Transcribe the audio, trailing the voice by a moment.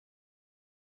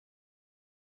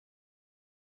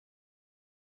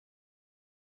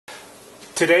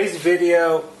Today's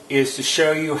video is to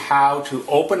show you how to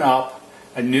open up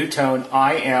a NuTone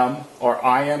IM or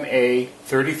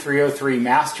IMA3303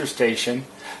 master station,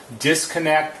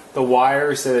 disconnect the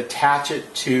wires that attach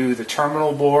it to the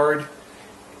terminal board,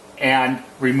 and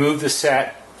remove the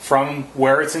set from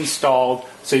where it's installed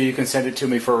so you can send it to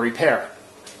me for repair.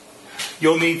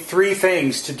 You'll need three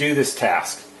things to do this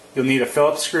task. You'll need a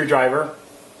Phillips screwdriver,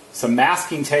 some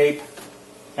masking tape,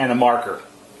 and a marker,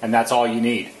 and that's all you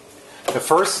need. The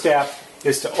first step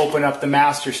is to open up the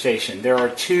master station. There are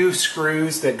two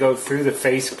screws that go through the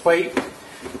faceplate.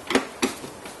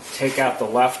 Take out the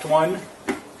left one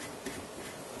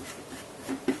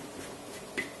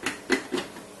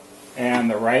and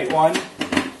the right one.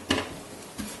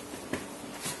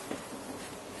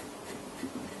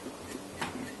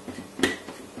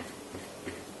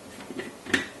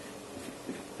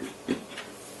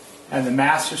 And the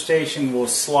master station will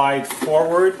slide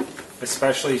forward,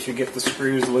 especially if you get the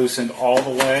screws loosened all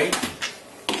the way,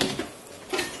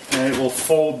 and it will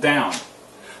fold down.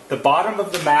 The bottom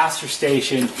of the master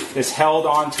station is held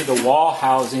onto the wall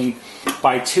housing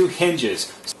by two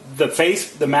hinges.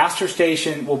 The master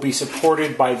station will be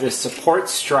supported by this support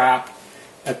strap.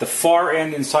 At the far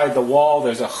end inside the wall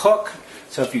there's a hook,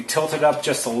 so if you tilt it up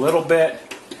just a little bit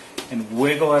and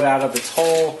wiggle it out of its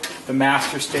hole, the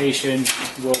master station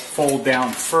will fold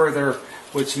down further,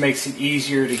 which makes it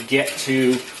easier to get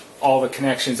to all the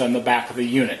connections on the back of the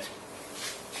unit.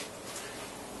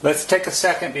 Let's take a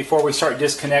second before we start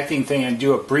disconnecting things and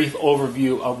do a brief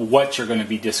overview of what you're going to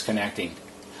be disconnecting.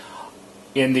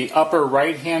 In the upper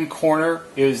right hand corner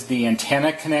is the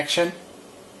antenna connection.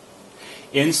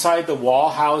 Inside the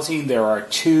wall housing there are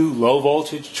two low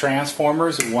voltage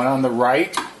transformers, one on the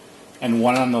right and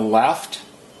one on the left.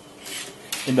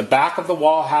 In the back of the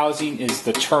wall housing is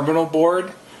the terminal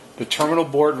board. The terminal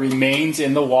board remains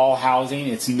in the wall housing.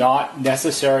 It's not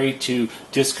necessary to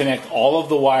disconnect all of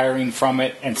the wiring from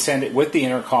it and send it with the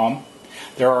intercom.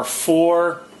 There are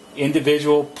four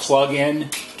individual plug-in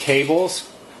cables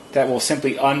that will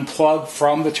simply unplug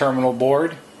from the terminal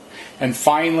board. And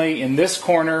finally, in this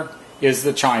corner is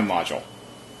the chime module.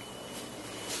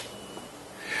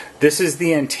 This is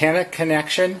the antenna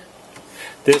connection.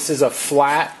 This is a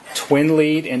flat twin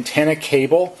lead antenna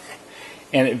cable,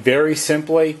 and it very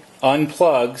simply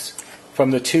unplugs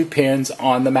from the two pins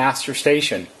on the master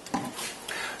station.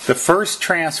 The first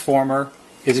transformer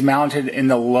is mounted in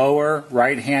the lower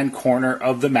right hand corner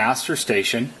of the master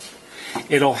station.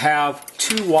 It'll have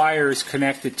two wires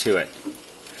connected to it.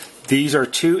 These are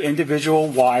two individual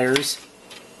wires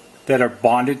that are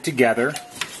bonded together.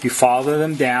 You follow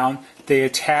them down. They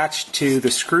attach to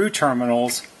the screw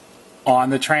terminals on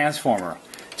the transformer.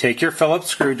 Take your Phillips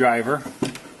screwdriver,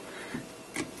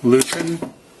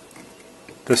 loosen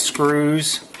the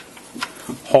screws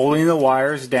holding the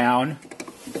wires down,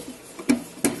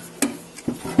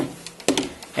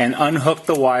 and unhook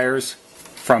the wires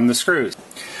from the screws.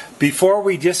 Before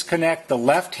we disconnect the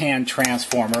left-hand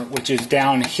transformer, which is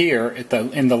down here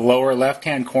in the lower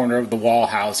left-hand corner of the wall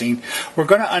housing, we're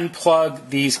going to unplug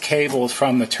these cables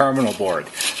from the terminal board.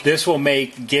 This will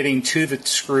make getting to the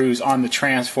screws on the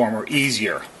transformer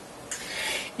easier.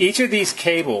 Each of these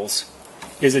cables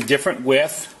is a different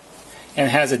width and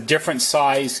has a different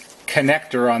size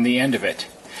connector on the end of it.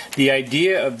 The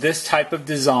idea of this type of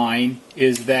design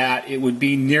is that it would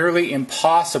be nearly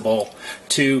impossible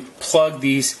to plug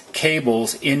these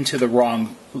cables into the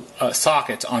wrong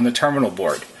sockets on the terminal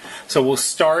board. So we'll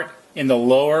start in the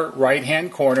lower right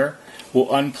hand corner. We'll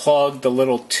unplug the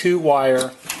little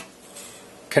 2-wire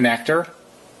connector.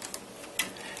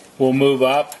 We'll move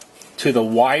up to the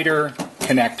wider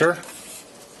connector,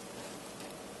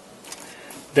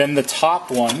 then the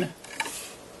top one,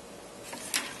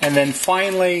 and then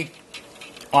finally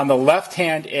on the left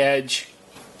hand edge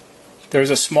there's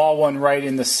a small one right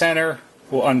in the center.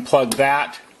 We'll unplug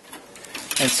that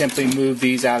and simply move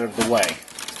these out of the way.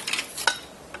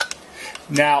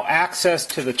 Now access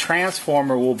to the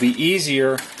transformer will be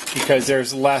easier because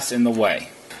there's less in the way.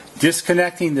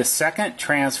 Disconnecting the second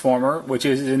transformer, which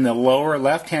is in the lower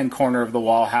left-hand corner of the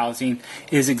wall housing,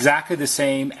 is exactly the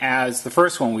same as the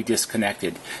first one we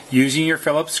disconnected. Using your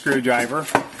Phillips screwdriver,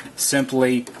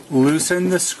 simply loosen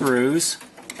the screws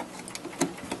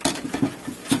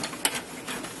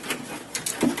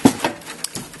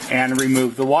and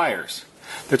remove the wires.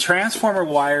 The transformer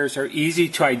wires are easy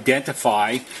to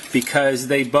identify because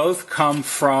they both come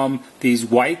from these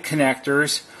white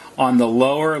connectors on the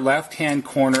lower left-hand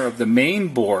corner of the main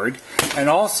board, and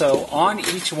also on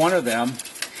each one of them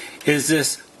is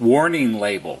this warning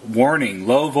label. Warning,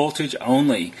 low voltage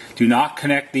only. Do not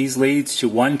connect these leads to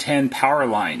 110 power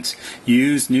lines.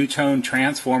 Use NuTone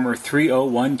transformer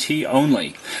 301T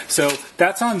only. So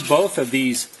that's on both of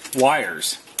these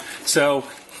wires. So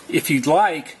if you'd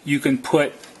like, you can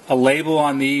put a label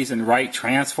on these and write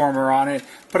transformer on it,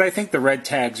 but I think the red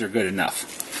tags are good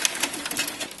enough.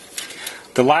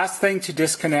 The last thing to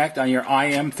disconnect on your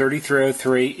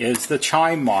IM3303 is the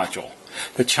chime module.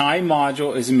 The chime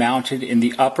module is mounted in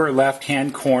the upper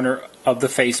left-hand corner of the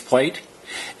faceplate,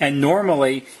 and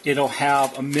normally it'll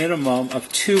have a minimum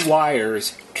of 2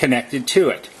 wires connected to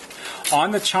it.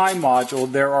 On the chime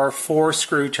module there are 4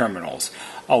 screw terminals.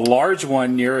 A large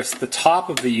one nearest the top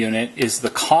of the unit is the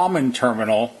common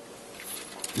terminal.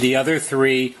 The other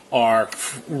 3 are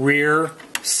rear,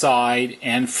 side,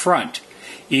 and front.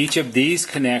 Each of these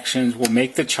connections will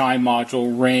make the chime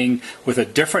module ring with a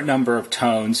different number of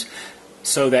tones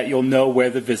so that you'll know where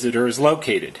the visitor is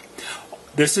located.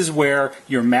 This is where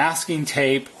your masking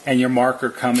tape and your marker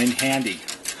come in handy.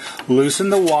 Loosen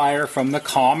the wire from the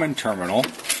common terminal.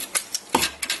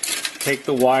 Take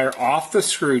the wire off the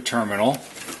screw terminal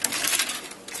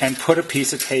and put a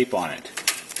piece of tape on it.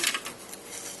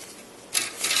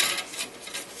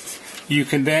 You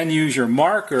can then use your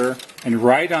marker and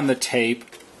write on the tape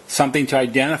something to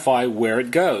identify where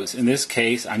it goes. In this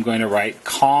case, I'm going to write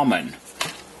common.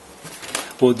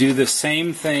 We'll do the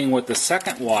same thing with the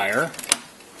second wire.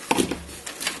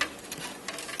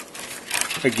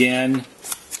 Again,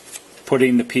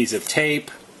 putting the piece of tape.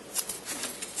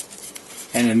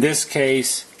 And in this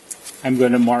case, I'm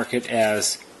going to mark it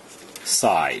as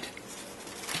side.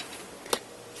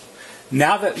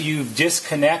 Now that you've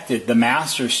disconnected the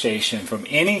master station from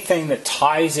anything that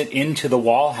ties it into the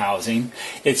wall housing,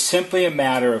 it's simply a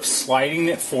matter of sliding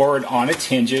it forward on its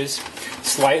hinges,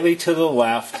 slightly to the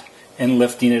left, and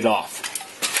lifting it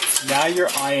off. Now your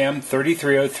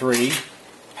IM3303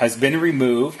 has been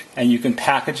removed, and you can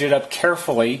package it up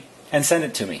carefully and send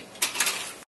it to me.